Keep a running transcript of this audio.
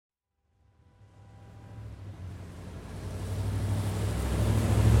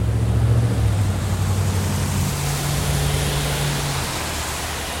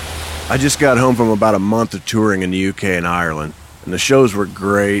I just got home from about a month of touring in the UK and Ireland, and the shows were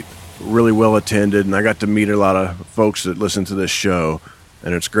great, really well attended, and I got to meet a lot of folks that listen to this show,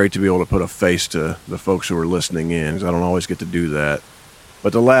 and it's great to be able to put a face to the folks who are listening in, because I don't always get to do that.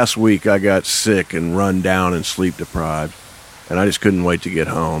 But the last week I got sick and run down and sleep deprived, and I just couldn't wait to get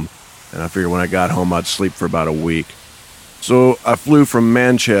home, and I figured when I got home I'd sleep for about a week. So I flew from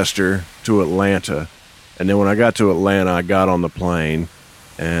Manchester to Atlanta, and then when I got to Atlanta I got on the plane,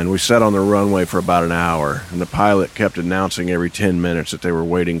 and we sat on the runway for about an hour, and the pilot kept announcing every 10 minutes that they were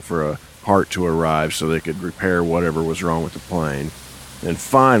waiting for a part to arrive so they could repair whatever was wrong with the plane. And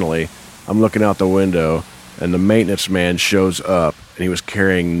finally, I'm looking out the window, and the maintenance man shows up, and he was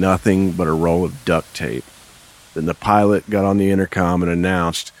carrying nothing but a roll of duct tape. Then the pilot got on the intercom and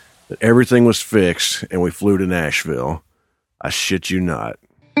announced that everything was fixed, and we flew to Nashville. I shit you not.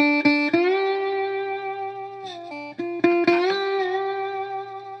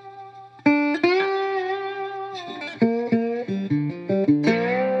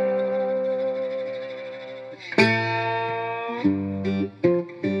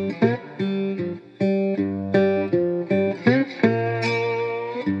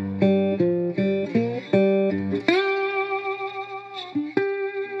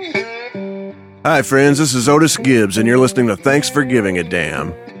 Hi friends, this is Otis Gibbs, and you're listening to Thanks for Giving a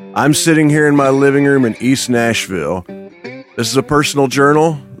Damn. I'm sitting here in my living room in East Nashville. This is a personal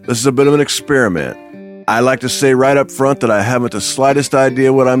journal. This is a bit of an experiment. I like to say right up front that I haven't the slightest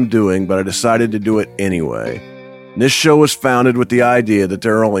idea what I'm doing, but I decided to do it anyway. This show was founded with the idea that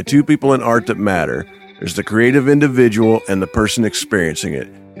there are only two people in art that matter. There's the creative individual and the person experiencing it,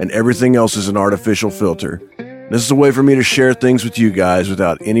 and everything else is an artificial filter. This is a way for me to share things with you guys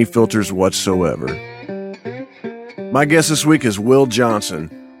without any filters whatsoever. My guest this week is Will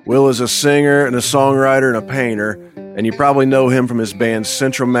Johnson. Will is a singer and a songwriter and a painter, and you probably know him from his bands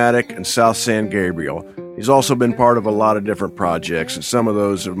Centromatic and South San Gabriel. He's also been part of a lot of different projects, and some of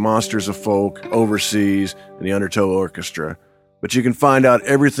those are Monsters of Folk, Overseas, and the Undertow Orchestra. But you can find out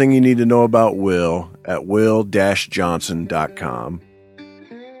everything you need to know about Will at will-johnson.com.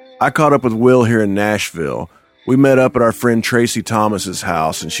 I caught up with Will here in Nashville. We met up at our friend Tracy Thomas's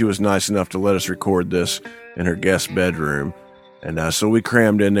house, and she was nice enough to let us record this in her guest bedroom. And so we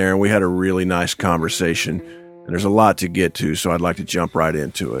crammed in there, and we had a really nice conversation. And there's a lot to get to, so I'd like to jump right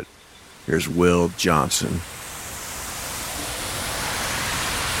into it. Here's Will Johnson.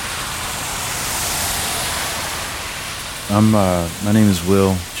 My name is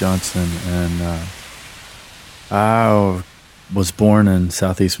Will Johnson, and I was born in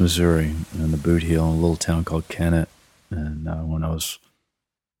southeast Missouri in the Boot Heel, in a little town called Kennett. And when I was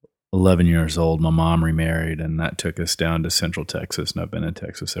 11 years old, my mom remarried, and that took us down to Central Texas. And I've been in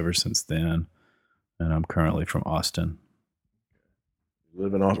Texas ever since then. And I'm currently from Austin.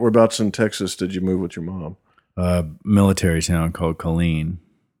 Live in Austin. Whereabouts in Texas did you move with your mom? A military town called Killeen,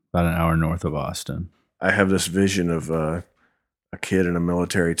 about an hour north of Austin. I have this vision of a kid in a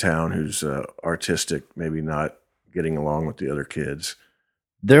military town who's artistic, maybe not getting along with the other kids.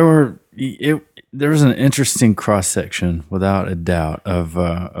 There was an interesting cross section, without a doubt, of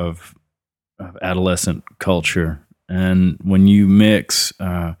adolescent culture, and when you mix,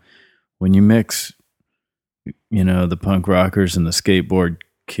 the punk rockers and the skateboard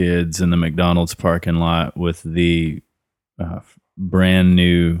kids in the McDonald's parking lot with the brand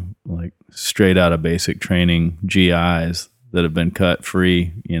new, like straight out of basic training GIs that have been cut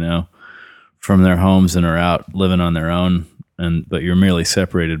free, from their homes and are out living on their own, but you're merely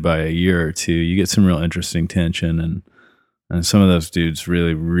separated by a year or two, you get some real interesting tension, and some of those dudes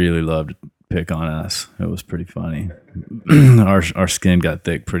really, really loved to pick on us. It was pretty funny. Our skin got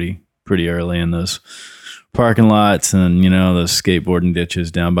thick pretty early in those parking lots, and those skateboarding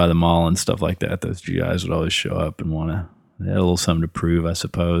ditches down by the mall and stuff like that. Those GIs would always show up and they had a little something to prove, I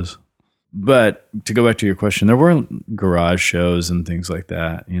suppose. But to go back to your question, there were garage shows and things like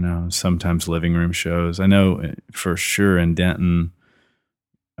that, sometimes living room shows. I know for sure in Denton,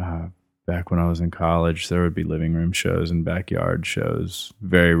 back when I was in college, there would be living room shows and backyard shows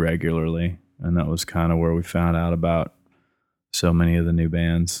very regularly. And that was kind of where we found out about so many of the new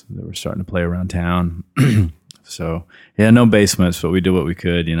bands that were starting to play around town. So, yeah, no basements, but we did what we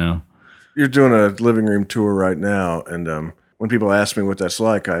could, You're doing a living room tour right now, and when people ask me what that's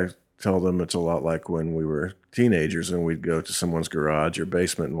like, I tell them it's a lot like when we were teenagers and we'd go to someone's garage or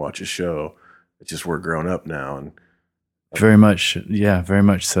basement and watch a show. It's just we're grown up now. And very much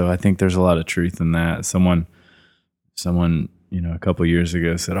so. I think there's a lot of truth in that. Someone, a couple of years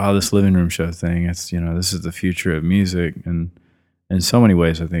ago said, "Oh, this living room show thing, it's, this is the future of music." And in so many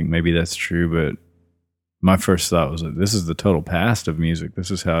ways, I think maybe that's true, but my first thought was like, this is the total past of music.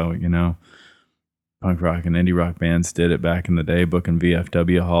 This is how, punk rock and indie rock bands did it back in the day, booking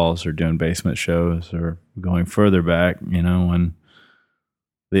VFW halls or doing basement shows, or going further back, when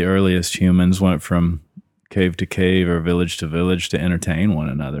the earliest humans went from cave to cave or village to village to entertain one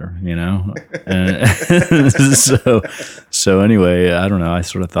another, And so anyway, I don't know. I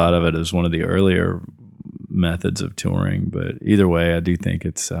sort of thought of it as one of the earlier methods of touring, but either way, I do think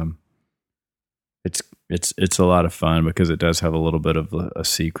it's a lot of fun because it does have a little bit of a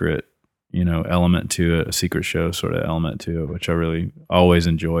secret, element to it, a secret show sort of element to it, which I really always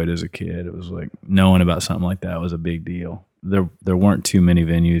enjoyed as a kid. It was like knowing about something like that was a big deal. There weren't too many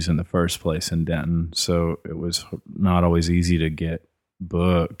venues in the first place in Denton, so it was not always easy to get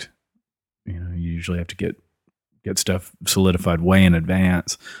booked. You usually have to get stuff solidified way in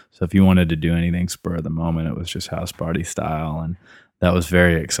advance. So if you wanted to do anything spur of the moment, it was just house party style, and that was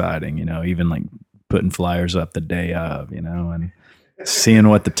very exciting. Even like putting flyers up the day of, and seeing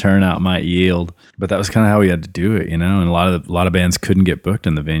what the turnout might yield. But that was kind of how we had to do it, and a lot of bands couldn't get booked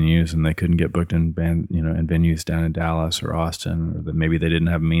in the venues, and they couldn't get booked in in venues down in Dallas or Austin, or that maybe they didn't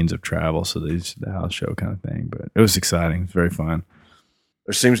have means of travel, so they just did the house show kind of thing. But it was exciting. It was very fun.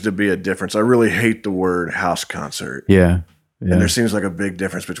 There seems to be a difference. I really hate the word house concert. Yeah. And there seems like a big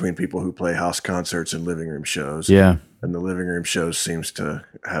difference between people who play house concerts and living room shows. Yeah. And the living room shows seems to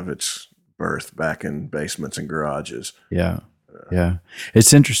have its birth back in basements and garages. Yeah. Yeah.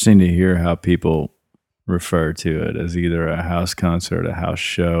 It's interesting to hear how people refer to it as either a house concert, a house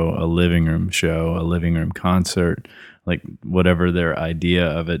show, a living room concert, like whatever their idea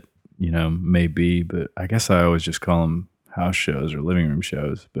of it, may be. But I guess I always just call them house shows or living room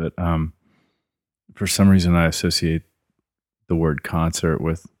shows. But for some reason I associate the word concert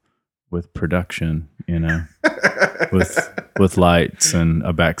with production, with lights and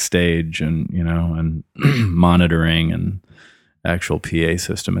a backstage and, and monitoring and actual PA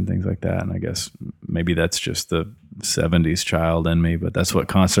system and things like that. And I guess maybe that's just the 70s child in me, but that's what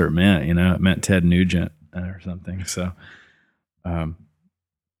concert meant, it meant Ted Nugent or something. So,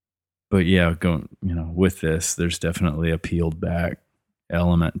 but yeah, going, with this, there's definitely a peeled back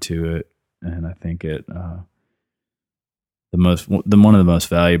element to it. And I think one of the most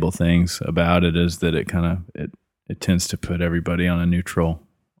valuable things about it is that it tends to put everybody on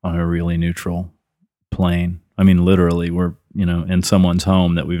a really neutral plane. I mean, literally, we're, in someone's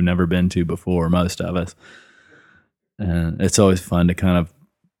home that we've never been to before, most of us. And it's always fun to kind of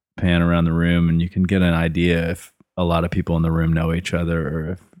pan around the room, and you can get an idea if a lot of people in the room know each other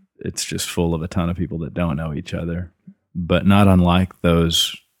or if it's just full of a ton of people that don't know each other. But not unlike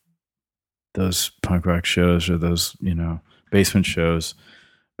those punk rock shows or those, basement shows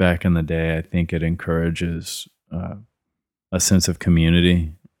back in the day, I think it encourages a sense of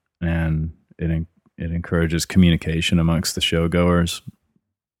community, and it encourages communication amongst the showgoers.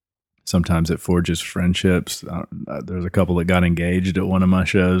 Sometimes it forges friendships. There's a couple that got engaged at one of my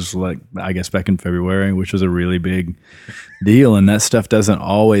shows, like I guess back in February, which was a really big deal. And that stuff doesn't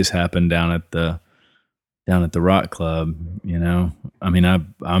always happen down at the rock club. I mean,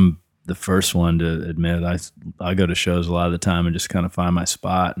 I'm the first one to admit I go to shows a lot of the time and just kind of find my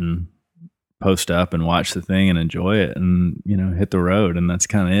spot and post up and watch the thing and enjoy it and, hit the road. And that's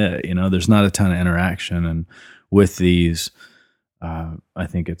kind of it. There's not a ton of interaction. And with these, I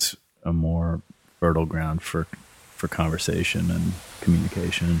think it's a more fertile ground for conversation and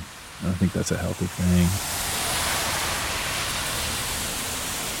communication. I think that's a healthy thing.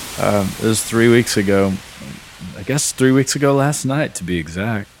 It was 3 weeks ago. I guess 3 weeks ago last night, to be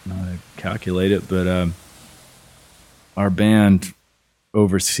exact. I calculate it, but our band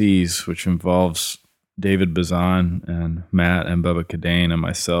overseas, which involves David Bazan and Matt and Bubba Cadane and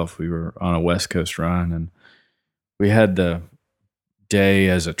myself, we were on a West Coast run, and we had the day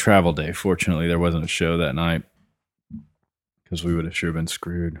as a travel day. Fortunately, there wasn't a show that night because we would have sure been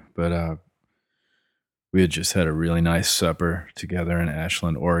screwed. But we had just had a really nice supper together in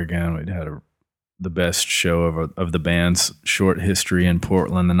Ashland, Oregon. We'd had the best show of the band's short history in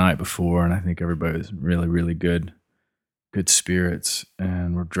Portland the night before, and I think everybody was really, really good spirits.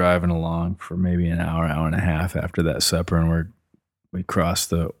 And we're driving along for maybe an hour and a half after that supper, and we crossed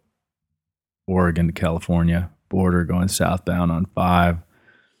the Oregon to California border going southbound on 5,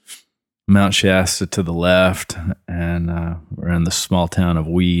 Mount Shasta to the left, and we're in the small town of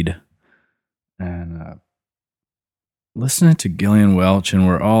Weed, and listening to Gillian Welch, and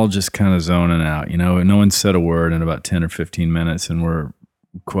we're all just kind of zoning out. No one said a word in about 10 or 15 minutes, and we're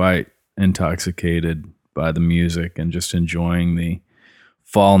quite intoxicated by the music and just enjoying the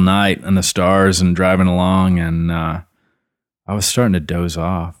fall night and the stars and driving along. And I was starting to doze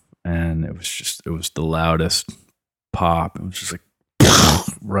off, and it was the loudest pop. It was just like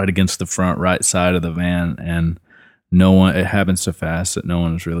right against the front right side of the van, and no one. It happened so fast that no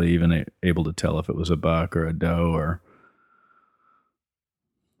one was really even able to tell if it was a buck or a doe or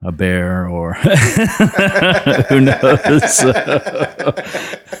a bear or who knows,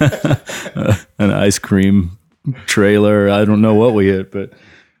 an ice cream trailer. I don't know what we hit, but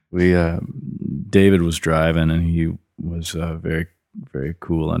David was driving, and he was very, very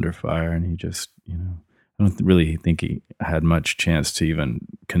cool under fire, and he just, I don't really think he had much chance to even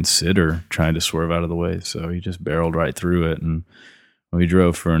consider trying to swerve out of the way. So he just barreled right through it, and we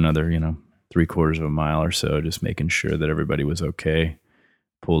drove for another, 3/4 of a mile or so, just making sure that everybody was okay.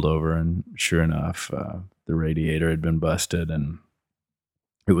 Pulled over, and sure enough, the radiator had been busted, and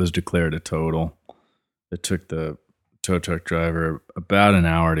it was declared a total. It took the tow truck driver about an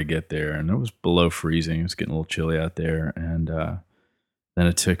hour to get there, and it was below freezing. It was getting a little chilly out there, and then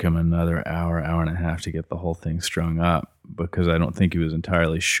it took him another hour and a half to get the whole thing strung up, because I don't think he was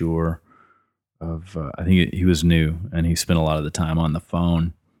entirely sure of. I think he was new, and he spent a lot of the time on the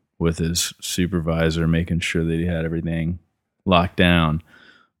phone with his supervisor, making sure that he had everything locked down.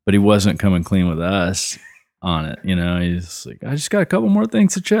 But he wasn't coming clean with us on it. He's like, I just got a couple more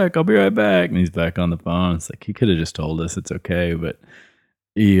things to check. I'll be right back. And he's back on the phone. It's like, he could have just told us it's okay. But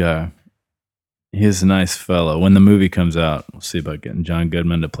he's a nice fellow. When the movie comes out, we'll see about getting John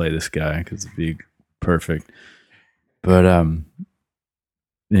Goodman to play this guy, because it'd be perfect. But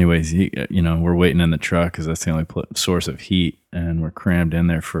anyways, we're waiting in the truck because that's the only source of heat. And we're crammed in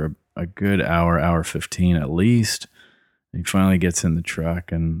there for a good hour 15 at least. He finally gets in the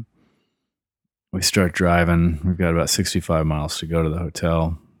truck, and we start driving. We've got about 65 miles to go to the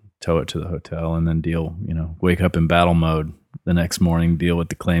hotel, tow it to the hotel, and then wake up in battle mode the next morning, deal with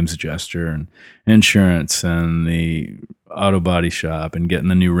the claims adjuster and insurance and the auto body shop and getting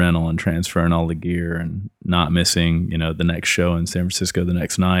the new rental and transferring all the gear and not missing, the next show in San Francisco the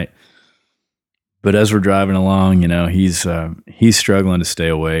next night. But as we're driving along, he's struggling to stay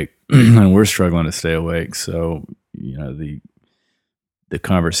awake and we're struggling to stay awake. So, the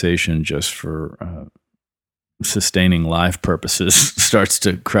conversation just for sustaining life purposes starts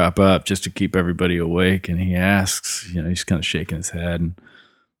to crop up just to keep everybody awake. And he asks, he's kind of shaking his head.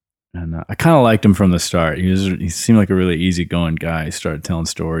 And I kind of liked him from the start. He seemed like a really easygoing guy. He started telling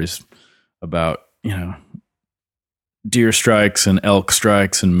stories about, deer strikes and elk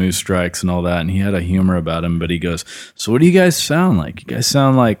strikes and moose strikes and all that. And he had a humor about him, but he goes, so what do you guys sound like? You guys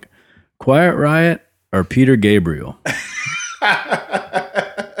sound like Quiet Riot or Peter Gabriel?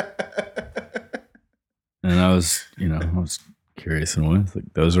 And I was curious and went,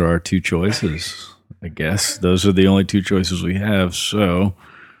 like, those are our two choices. I guess those are the only two choices we have. So,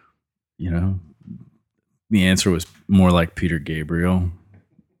 the answer was more like Peter Gabriel,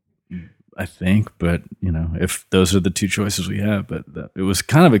 I think. But, if those are the two choices we have, but it was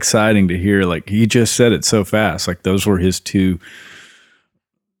kind of exciting to hear, like, he just said it so fast. Like, those were his two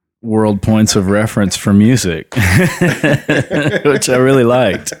world points of reference for music, which I really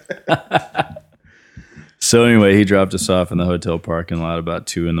liked. So anyway, he dropped us off in the hotel parking lot about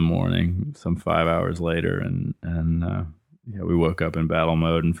 2 a.m, some 5 hours later. And we woke up in battle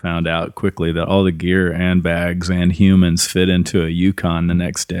mode and found out quickly that all the gear and bags and humans fit into a Yukon the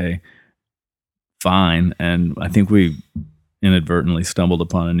next day. Fine. And I think we inadvertently stumbled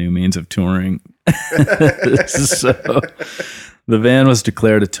upon a new means of touring. So the van was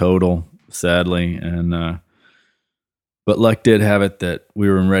declared a total, sadly. And, but luck did have it that we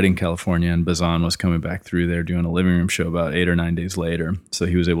were in Redding, California, and Bazan was coming back through there doing a living room show about 8 or 9 days later. So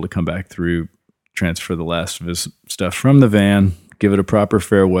he was able to come back through, transfer the last of his stuff from the van, give it a proper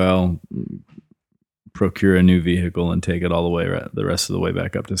farewell, procure a new vehicle, and take it all the way, the rest of the way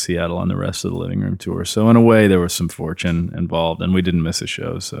back up to Seattle on the rest of the living room tour. So in a way, there was some fortune involved, and we didn't miss a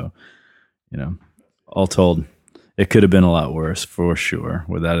show. So, all told, it could have been a lot worse for sure,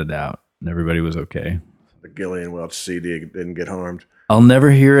 without a doubt. And everybody was okay. The Gillian Welch CD didn't get harmed. I'll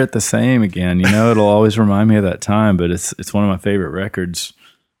never hear it the same again. It'll always remind me of that time, but it's one of my favorite records.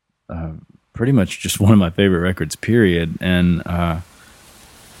 Pretty much just one of my favorite records, period. And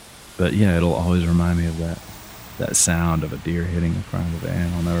but yeah, it'll always remind me of that sound of a deer hitting the front of the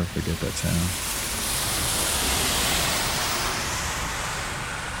van. I'll never forget that sound.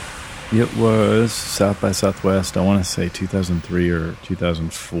 It was South by Southwest. I want to say 2003 or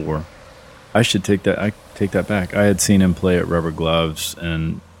 2004. I should take that back. I had seen him play at Rubber Gloves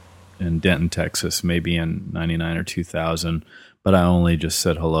in Denton, Texas, maybe in 99 or 2000. But I only just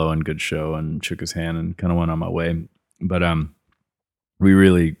said hello and good show and shook his hand and kind of went on my way. But we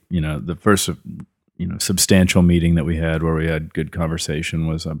really, the first, substantial meeting that we had where we had good conversation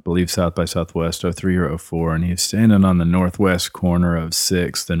was, I believe, South by Southwest 03 or 04. And he was standing on the northwest corner of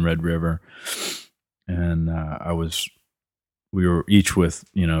 6th and Red River. And we were each with,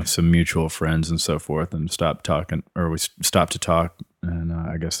 some mutual friends and so forth, and we stopped to talk. And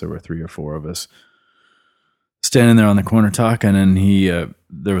I guess there were 3 or 4 of us standing there on the corner talking. And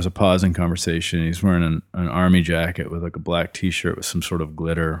there was a pause in conversation. He's wearing an army jacket with like a black t-shirt with some sort of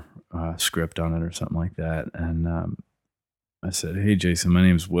glitter script on it or something like that. And I said, "Hey, Jason, my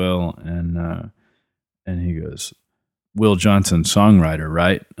name's Will." And he goes, "Will Johnson, songwriter,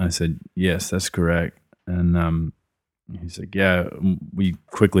 right?" I said, "Yes, that's correct." And he's like, "Yeah." We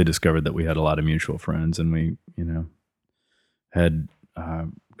quickly discovered that we had a lot of mutual friends, and we, had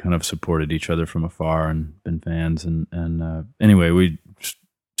kind of supported each other from afar and been fans. And anyway, we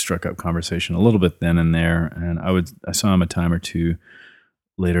struck up conversation a little bit then and there. And I saw him a time or two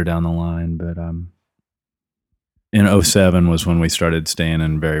later down the line, but in 2007 was when we started staying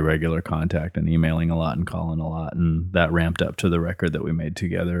in very regular contact and emailing a lot and calling a lot, and that ramped up to the record that we made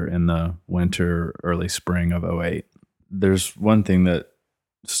together in the winter, early spring of 2008. There's one thing that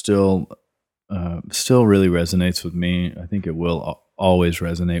still really resonates with me. I think it will always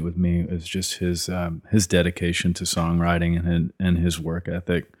resonate with me, is just his dedication to songwriting and his work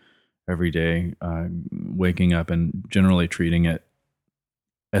ethic every day, waking up and generally treating it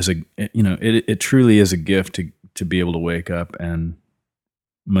as it truly is a gift to be able to wake up and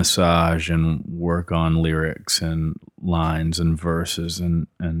massage and work on lyrics and lines and verses and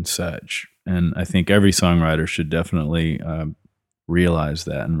such. And I think every songwriter should definitely realize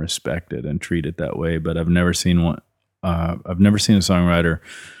that and respect it and treat it that way. But I've never seen a songwriter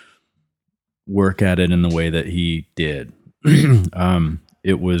work at it in the way that he did.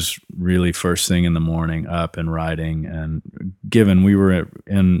 It was really first thing in the morning, up and writing. And given we were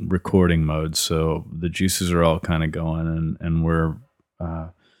in recording mode, so the juices are all kind of going, and we're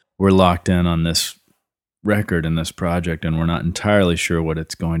locked in on this record and this project, and we're not entirely sure what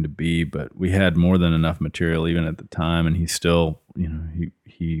it's going to be, but we had more than enough material even at the time. And he still,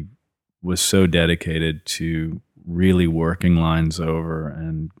 he was so dedicated to really working lines over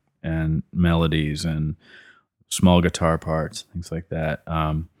and melodies and small guitar parts, things like that.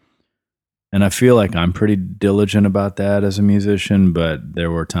 And I feel like I'm pretty diligent about that as a musician, but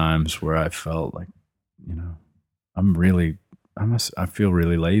there were times where I felt like, I feel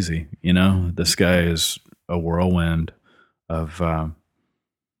really lazy. This guy is a whirlwind of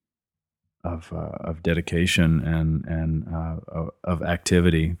dedication and of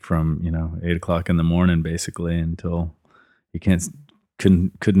activity from 8 o'clock in the morning basically until he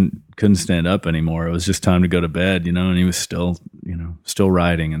couldn't stand up anymore. It was just time to go to bed, and he was still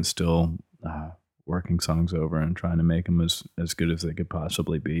writing and still working songs over and trying to make them as good as they could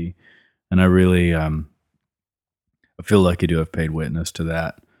possibly be. And I really I feel lucky to have paid witness to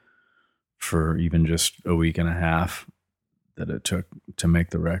that for even just a week and a half that it took to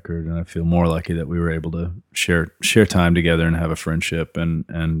make the record. And I feel more lucky that we were able to share time together and have a friendship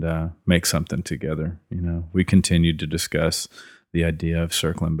and make something together. We continued to discuss the idea of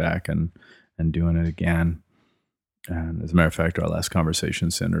circling back and doing it again. And as a matter of fact, our last conversation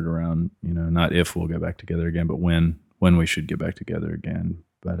centered around, not if we'll get back together again, but when we should get back together again.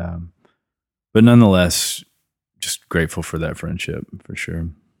 But nonetheless, just grateful for that friendship for sure.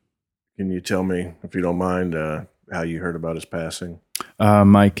 Can you tell me, if you don't mind, how you heard about his passing?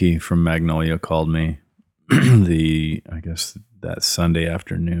 Mikey from Magnolia called me that Sunday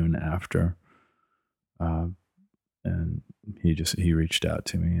afternoon after, and he reached out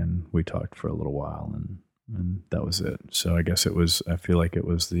to me and we talked for a little while and that was it. So I guess I feel like it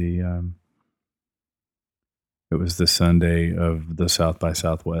was the Sunday of the South by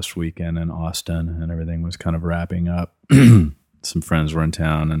Southwest weekend in Austin, and everything was kind of wrapping up. Some friends were in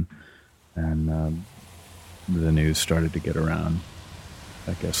town and the news started to get around,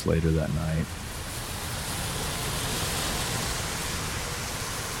 I guess, later that night.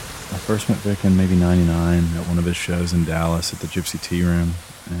 I first met Vic in maybe 99 at one of his shows in Dallas at the Gypsy Tea Room.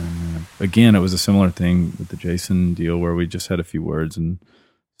 And again, it was a similar thing with the Jason deal where we just had a few words and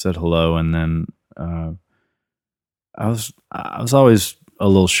said hello. And then I was always a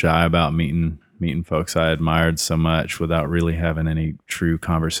little shy about meeting folks I admired so much without really having any true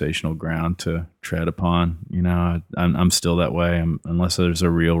conversational ground to tread upon. I'm still that way. Unless there's a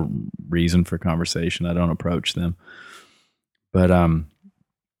real reason for conversation, I don't approach them. But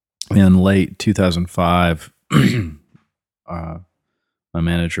in late 2005, my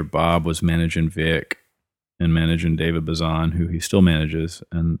manager Bob was managing Vic and managing David Bazan, who he still manages,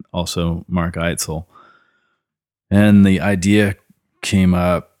 and also Mark Eitzel. And the idea came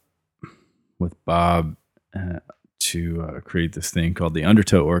up with Bob to create this thing called the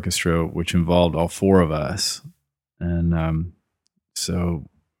Undertow Orchestra, which involved all four of us. And so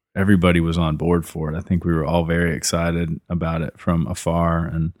everybody was on board for it. I think we were all very excited about it from afar.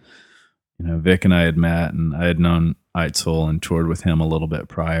 And, Vic and I had met, and I had known Eitzel and toured with him a little bit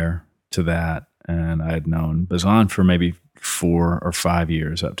prior to that. And I had known Bazan for maybe 4 or 5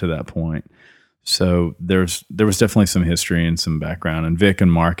 years up to that point. So there was definitely some history and some background. And Vic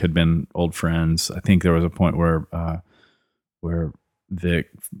and Mark had been old friends. I think there was a point where Vic,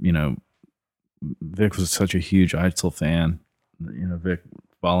 Vic was such a huge Eitzel fan. Vic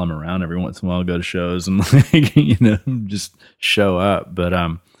follow him around every once in a while, go to shows and just show up. But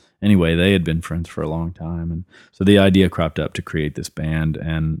anyway, they had been friends for a long time, and so the idea cropped up to create this band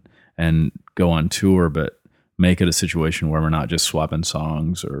and go on tour, but make it a situation where we're not just swapping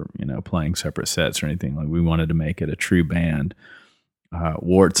songs or playing separate sets or anything. Like, we wanted to make it a true band,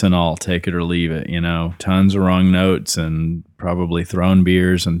 warts and all, take it or leave it. Tons of wrong notes and probably thrown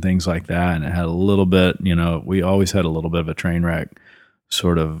beers and things like that. And it had a little bit, we always had a little bit of a train wreck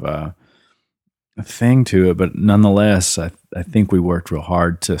sort of a thing to it, but nonetheless, I think we worked real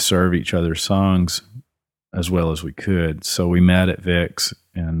hard to serve each other's songs as well as we could. So we met at Vic's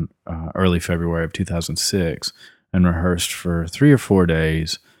in early February of 2006 and rehearsed for 3 or 4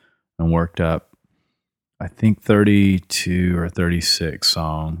 days and worked up, I think, 32 or 36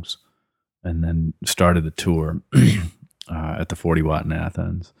 songs, and then started the tour at the 40 Watt in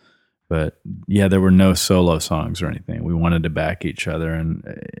Athens. But yeah, there were no solo songs or anything. We wanted to back each other, and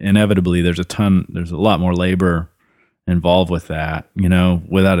inevitably there's a lot more labor involved with that,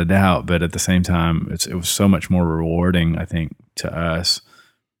 without a doubt. But at the same time, it was so much more rewarding, I think, to us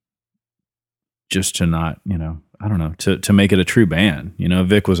just to not, I don't know, to make it a true band.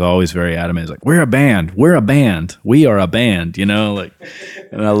 Vic was always very adamant. He's like, we're a band, we are a band. And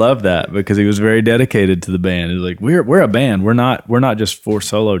I love that because he was very dedicated to the band. He's like, we're a band. We're not just 4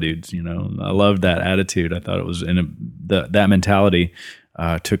 solo dudes. I loved that attitude. I thought it was that mentality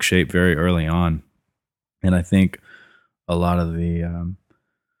took shape very early on. And I think a lot of the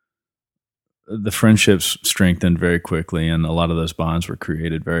friendships strengthened very quickly, and a lot of those bonds were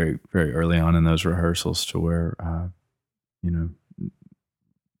created very, very early on in those rehearsals to where,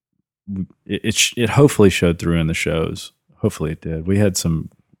 it hopefully showed through in the shows. Hopefully it did. We had some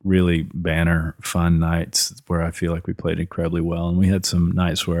really banner fun nights where I feel like we played incredibly well, and we had some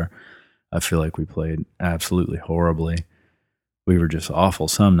nights where I feel like we played absolutely horribly. We were just awful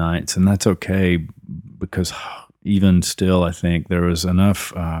some nights, and that's okay, because even still, I think there was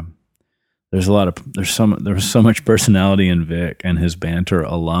enough. There was so much personality in Vic and his banter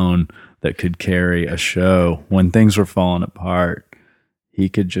alone that could carry a show. When things were falling apart, he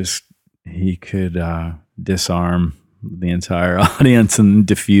could disarm the entire audience and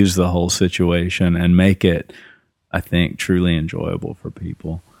diffuse the whole situation and make it, I think, truly enjoyable for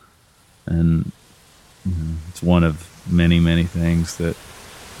people. And it's one of many, many things that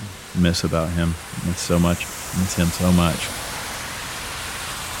I miss about him. Miss him so much.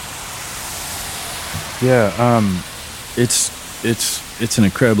 Yeah, it's an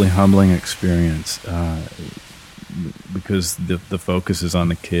incredibly humbling experience because the focus is on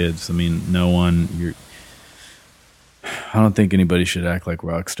the kids. I mean, I don't think anybody should act like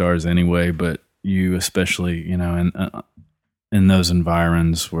rock stars anyway, but you especially, in those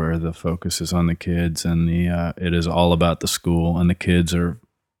environs where the focus is on the kids and it is all about the school, and the kids are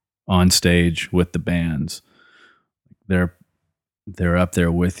on stage with the bands. They're up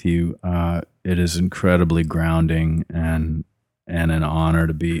there with you. It is incredibly grounding and an honor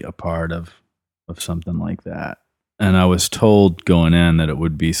to be a part of something like that. And I was told going in that it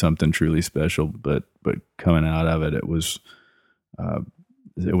would be something truly special, but coming out of it, it was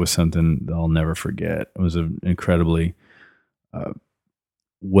something that I'll never forget. It was an incredibly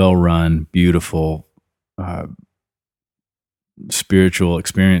well-run, beautiful, spiritual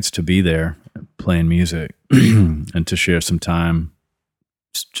experience to be there playing music and to share some time,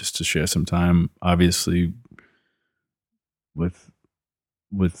 obviously with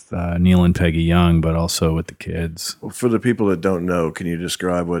Neil and Peggy Young, but also with the kids. Well, for the people that don't know, can you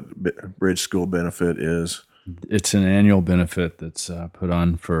describe what Bridge School Benefit is? It's an annual benefit that's put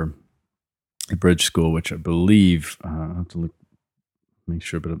on for the Bridge School, which I believe, I'll have to make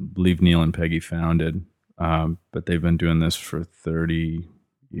sure, but I believe Neil and Peggy founded. But they've been doing this for 30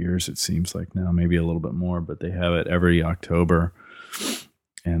 years, it seems like now, maybe a little bit more, but they have it every October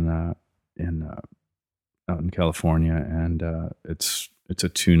out in California, and it's a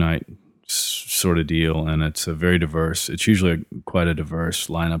 2-night sort of deal, and it's usually quite a diverse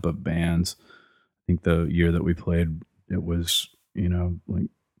lineup of bands. I think the year that we played, it was, like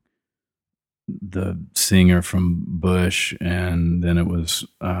the singer from Bush, and then it was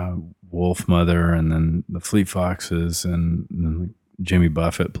Wolf Mother, and then the Fleet Foxes, and then Jimmy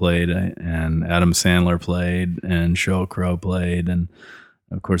Buffett played, and Adam Sandler played, and Sheryl Crow played, and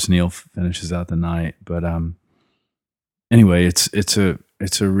of course Neil finishes out the night. But anyway, it's a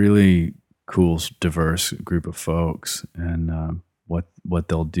really cool, diverse group of folks, and what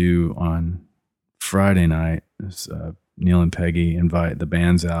they'll do on Friday night is Neil and Peggy invite the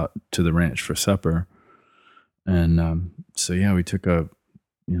bands out to the ranch for supper, and so yeah, we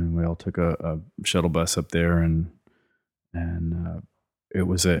all took a shuttle bus up there, and it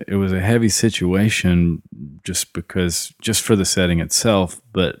was a heavy situation just for the setting itself,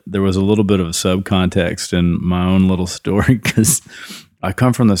 but there was a little bit of a subcontext in my own little story because I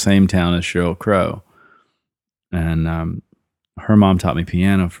come from the same town as Sheryl Crow, and her mom taught me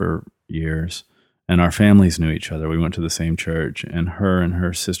piano for years, and our families knew each other. We went to the same church, and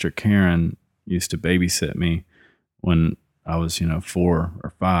her sister Karen used to babysit me when I was 4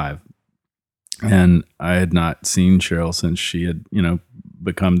 or 5, and I had not seen Sheryl since she had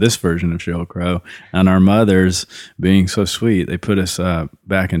become this version of Sheryl Crow. And our mothers, being so sweet, they put us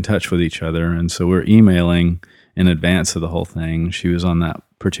back in touch with each other, and so we're emailing in advance of the whole thing. She was on that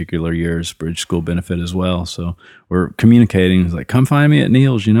particular year's Bridge School benefit as well, so we're communicating. It's like, come find me at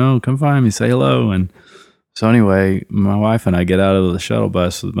Neil's, come find me, say hello. And so anyway, my wife and I get out of the shuttle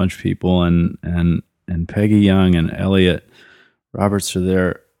bus with a bunch of people, and Peggy Young and Elliot Roberts are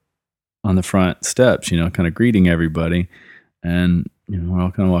there on the front steps, kind of greeting everybody, and we're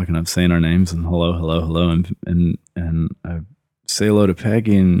all kind of walking up, saying our names and hello, hello, hello, and I say hello to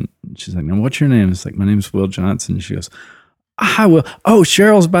Peggy, and she's like, "Now, what's your name?" It's like, "My name's Will Johnson." She goes, "Hi, Will. Oh,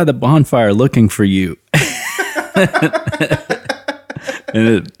 Cheryl's by the bonfire looking for you."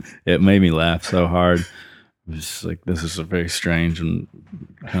 And it made me laugh so hard. It was like, this is a very strange and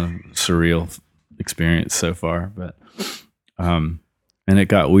kind of surreal experience so far, but and it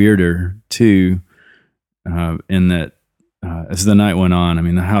got weirder too, in that as the night went on, I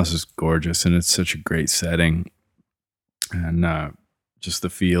mean, the house is gorgeous and it's such a great setting, and just the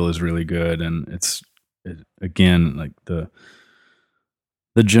feel is really good, and again, like the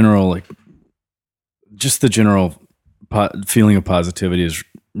general, just the general feeling of positivity is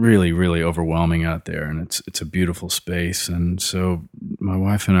really, really overwhelming out there, and it's a beautiful space. And so my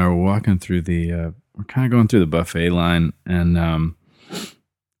wife and I were walking through we're kind of going through the buffet line, and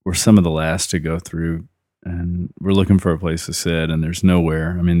we're some of the last to go through, and we're looking for a place to sit, and there's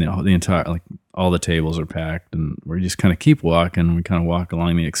nowhere. I mean, the entire, all the tables are packed, and we just kind of keep walking. We kind of walk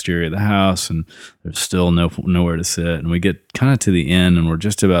along the exterior of the house, and there's still nowhere to sit. And we get kind of to the end, and we're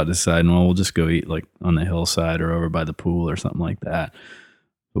just about deciding, well, we'll just go eat on the hillside or over by the pool or something like that.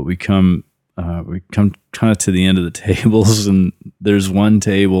 But we come kind of to the end of the tables, and there's one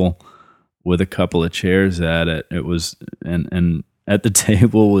table with a couple of chairs at it. It was and at the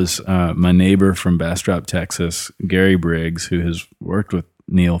table was my neighbor from Bastrop, Texas, Gary Briggs, who has worked with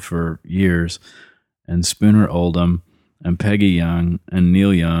Neil for years, and Spooner Oldham, and Peggy Young, and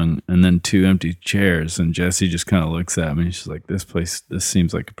Neil Young, and then 2 empty chairs. And Jesse just kind of looks at me, and she's like, this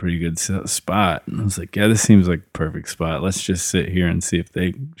seems like a pretty good spot. And I was like, yeah, this seems like a perfect spot. Let's just sit here and see if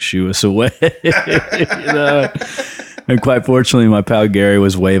they shoo us away. And quite fortunately, my pal Gary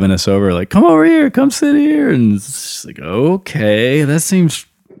was waving us over, like, come over here, come sit here. And it's just like, okay, that seems,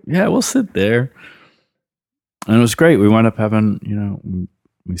 yeah, we'll sit there. And it was great. We wound up having,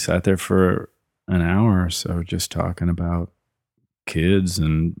 we sat there for an hour or so just talking about kids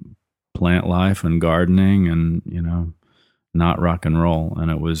and plant life and gardening and, not rock and roll. And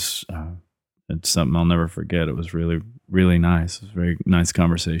it was, it's something I'll never forget. It was really, really nice. It was a very nice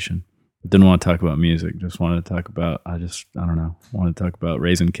conversation. Didn't want to talk about music. Just wanted to talk about, I don't know, wanted to talk about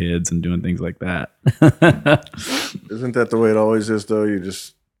raising kids and doing things like that. Isn't that the way it always is, though? You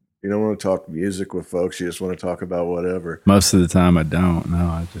don't want to talk music with folks. You just want to talk about whatever. Most of the time I don't. No,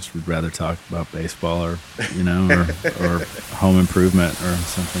 I just would rather talk about baseball or, or home improvement or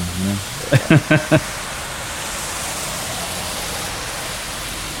something,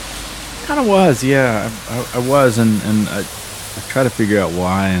 Kind of was, yeah. I was, and I try to figure out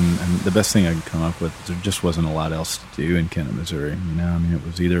why, and the best thing I could come up with, there just wasn't a lot else to do in Kenton, Missouri. I mean, it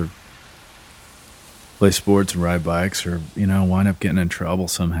was either play sports and ride bikes or, wind up getting in trouble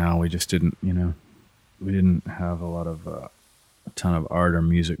somehow. We just didn't, we didn't have a ton of art or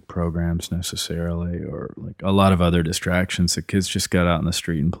music programs necessarily, or a lot of other distractions. The kids just got out in the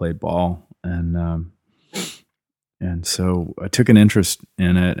street and played ball. And so I took an interest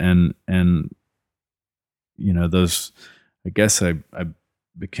in it, and those, I guess I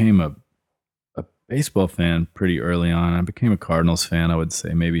became a baseball fan pretty early on. I became a Cardinals fan, I would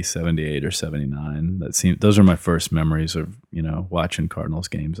say maybe 78 or 79. Those are my first memories of, watching Cardinals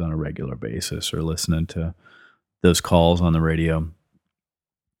games on a regular basis or listening to those calls on the radio.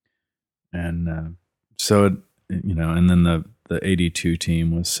 And and then the 82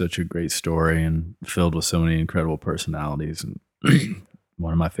 team was such a great story and filled with so many incredible personalities, and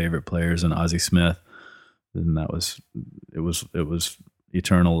one of my favorite players in Ozzie Smith. And it was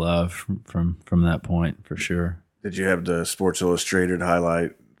eternal love from that point, for sure. Did you have the Sports Illustrated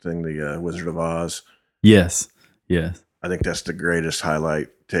highlight thing, the Wizard of Oz? Yes. I think that's the greatest highlight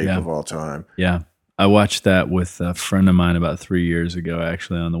tape of all time. Yeah. I watched that with a friend of mine about 3 years ago,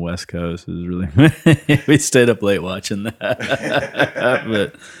 actually, on the West Coast. It was really, we stayed up late watching that.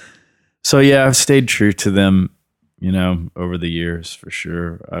 But so yeah, I've stayed true to them, over the years, for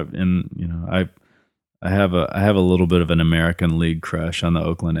sure. I have a little bit of an American League crush on the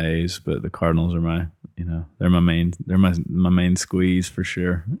Oakland A's, but the Cardinals are they're my main squeeze, for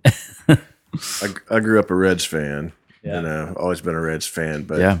sure. I grew up a Reds fan. Yeah. Always been a Reds fan,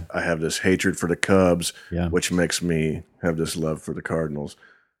 but I have this hatred for the Cubs, which makes me have this love for the Cardinals.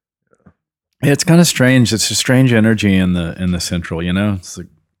 Yeah, it's kind of strange. It's a strange energy in the Central. It's like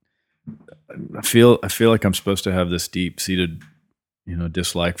I feel like I'm supposed to have this deep-seated,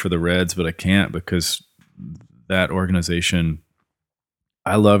 dislike for the Reds, but I can't, because that organization.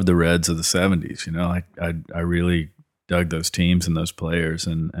 I loved the Reds of the '70s. I really dug those teams and those players,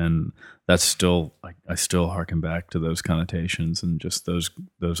 and that's still, I still harken back to those connotations and just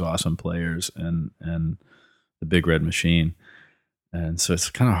those awesome players and the Big Red Machine. And so it's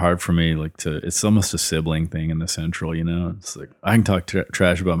kind of hard for me, it's almost a sibling thing in the Central, It's like, I can talk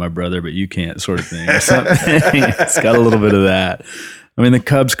trash about my brother, but you can't, sort of thing. It's got a little bit of that. I mean, the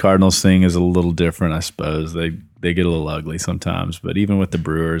Cubs Cardinals thing is a little different, I suppose. They get a little ugly sometimes, but even with the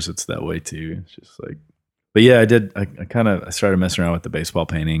Brewers, it's that way too. It's just like, but yeah, I started messing around with the baseball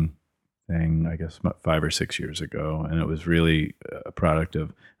painting thing, I guess about 5 or 6 years ago. And it was really a product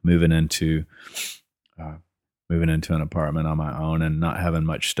of moving into an apartment on my own and not having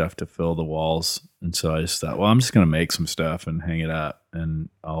much stuff to fill the walls. And so I just thought, well, I'm just going to make some stuff and hang it up, and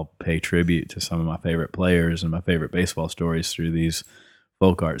I'll pay tribute to some of my favorite players and my favorite baseball stories through these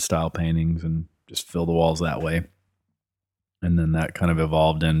folk art style paintings, and just fill the walls that way. And then that kind of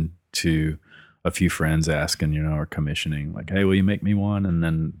evolved into a few friends asking, or commissioning, like, hey, will you make me one? And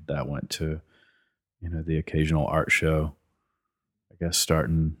then that went to, the occasional art show, I guess,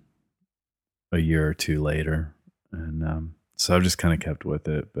 starting a year or two later. And so I've just kind of kept with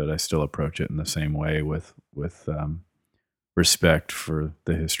it, but I still approach it in the same way with respect for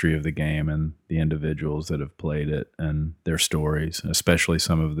the history of the game and the individuals that have played it and their stories, especially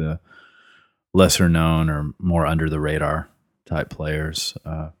some of the lesser known or more under the radar type players.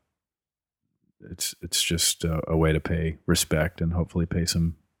 It's just a way to pay respect and hopefully pay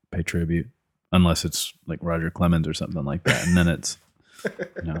tribute, unless it's like Roger Clemens or something like that, and then it's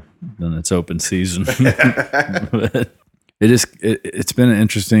then it's open season. But it's been an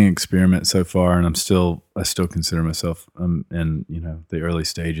interesting experiment so far, and I still consider myself in the early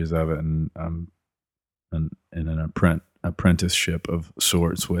stages of it, and I'm in an apprenticeship of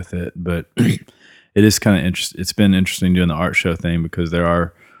sorts with it. But it is kind of interesting. It's been interesting doing the art show thing, because there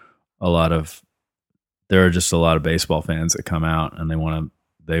are just a lot of baseball fans that come out and they want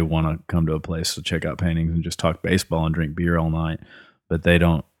to come to a place to check out paintings and just talk baseball and drink beer all night. But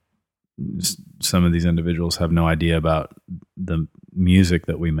some of these individuals have no idea about the music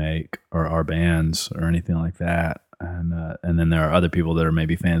that we make or our bands or anything like that. And then there are other people that are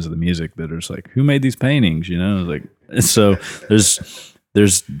maybe fans of the music that are just like, who made these paintings? So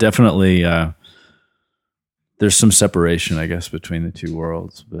there's definitely, there's some separation, I guess, between the two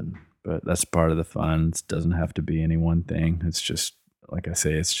worlds, but that's part of the fun. It doesn't have to be any one thing. It's just, like I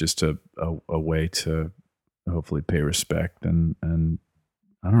say, it's just a way to hopefully pay respect. And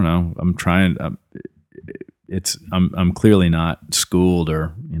I don't know, I'm trying, I'm clearly not schooled,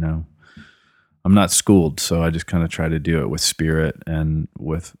 or, I'm not schooled. So I just kind of try to do it with spirit and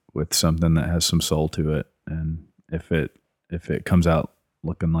with something that has some soul to it. And if it comes out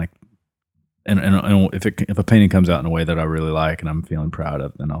looking like, and if a painting comes out in a way that I really like and I'm feeling proud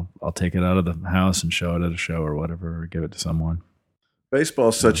of, then I'll take it out of the house and show it at a show or whatever, or give it to someone.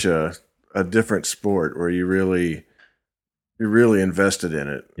 Baseball's such a different sport where you're really invested in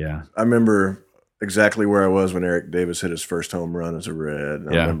it. Yeah. I remember exactly where I was when Eric Davis hit his first home run as a Red.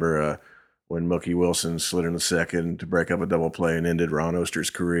 I remember when Mookie Wilson slid in the second to break up a double play and ended Ron Oster's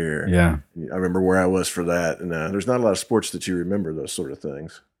career. Yeah. I remember where I was for that. And there's not a lot of sports that you remember those sort of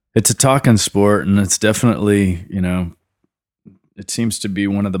things. It's a talking sport, and it's definitely, it seems to be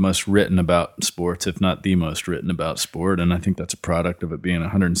one of the most written about sports, if not the most written about sport. And I think that's a product of it being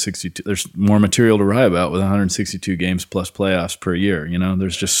 162. There's more material to write about with 162 games plus playoffs per year. You know,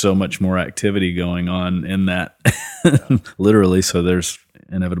 there's just so much more activity going on in that, literally. So there's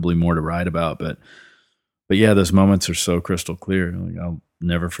inevitably more to write about. But yeah, those moments are so crystal clear. Like, I'll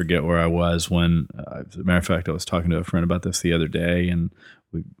never forget where I was when, as a matter of fact, I was talking to a friend about this the other day, and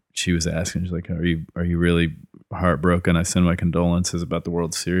she was asking, she's like, are you really heartbroken? I send my condolences about the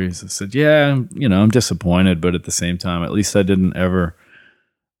World Series. I said, yeah, you know, I'm disappointed, but at the same time, at least I'd never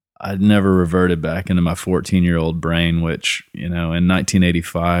reverted back into my 14-year-old brain, which, you know, in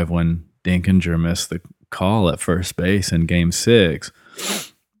 1985, when Dinkinger missed the call at first base in Game 6,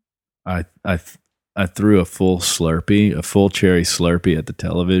 I threw a full cherry Slurpee at the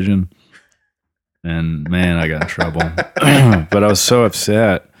television, and man, I got in trouble. But I was so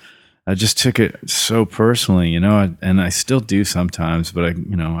upset. I just took it so personally, you know, and I still do sometimes, but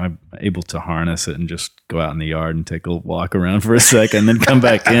I'm able to harness it and just go out in the yard and take a walk around for a second and then come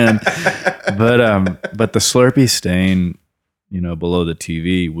back in. But the Slurpee stain, you know, below the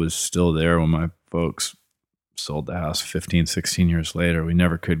TV was still there when my folks sold the house 15, 16 years later. We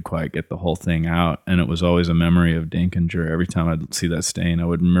never could quite get the whole thing out. And it was always a memory of Dinkinger. Every time I'd see that stain, I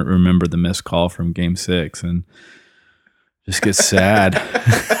would remember the missed call from Game 6 and just get sad.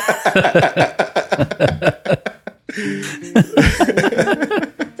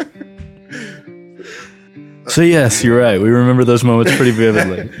 So yes, you're right. We remember those moments pretty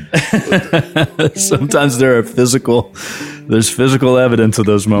vividly. Sometimes there's physical evidence of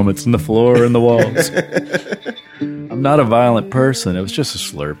those moments in the floor and the walls. I'm not a violent person. It was just a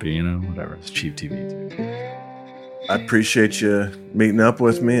Slurpee, you know, whatever. It's cheap TV too. I appreciate you meeting up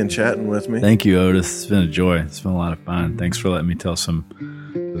with me and chatting with me. Thank you, Otis. It's been a joy. It's been a lot of fun. Thanks for letting me tell some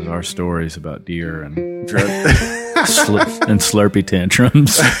bizarre stories about deer and Slurpee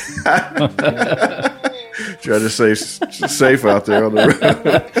tantrums. Try to stay safe out there on the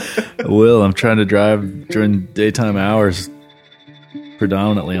road. I will. I'm trying to drive during daytime hours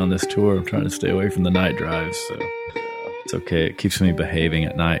predominantly on this tour. I'm trying to stay away from the night drives, so it's okay. It keeps me behaving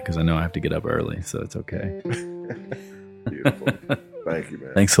at night because I know I have to get up early, so it's okay. Beautiful. Thank you,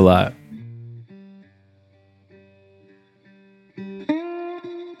 man. Thanks a lot.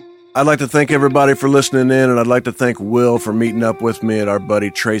 I'd like to thank everybody for listening in, and I'd like to thank Will for meeting up with me at our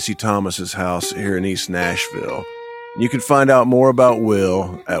buddy Tracy Thomas's house here in East Nashville. You can find out more about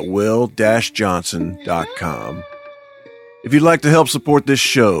Will at will-johnson.com. If you'd like to help support this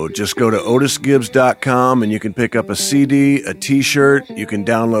show, just go to otisgibbs.com and you can pick up a CD, a t-shirt, you can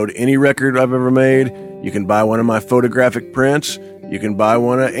download any record I've ever made, you can buy one of my photographic prints, you can buy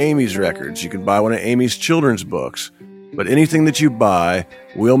one of Amy's records, you can buy one of Amy's children's books. But anything that you buy,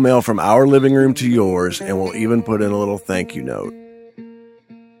 we'll mail from our living room to yours, and we'll even put in a little thank you note.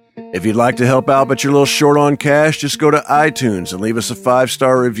 If you'd like to help out but you're a little short on cash, just go to iTunes and leave us a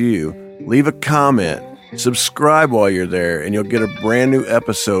 5-star review. Leave a comment. Subscribe while you're there, and you'll get a brand new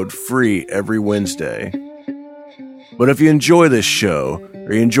episode free every Wednesday. But if you enjoy this show,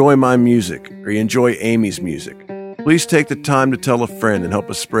 or you enjoy my music, or you enjoy Amy's music, please take the time to tell a friend and help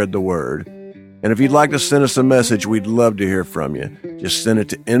us spread the word. And if you'd like to send us a message, we'd love to hear from you. Just send it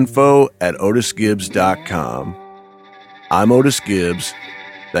to info@otisgibbs.com. I'm Otis Gibbs.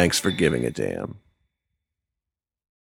 Thanks for giving a damn.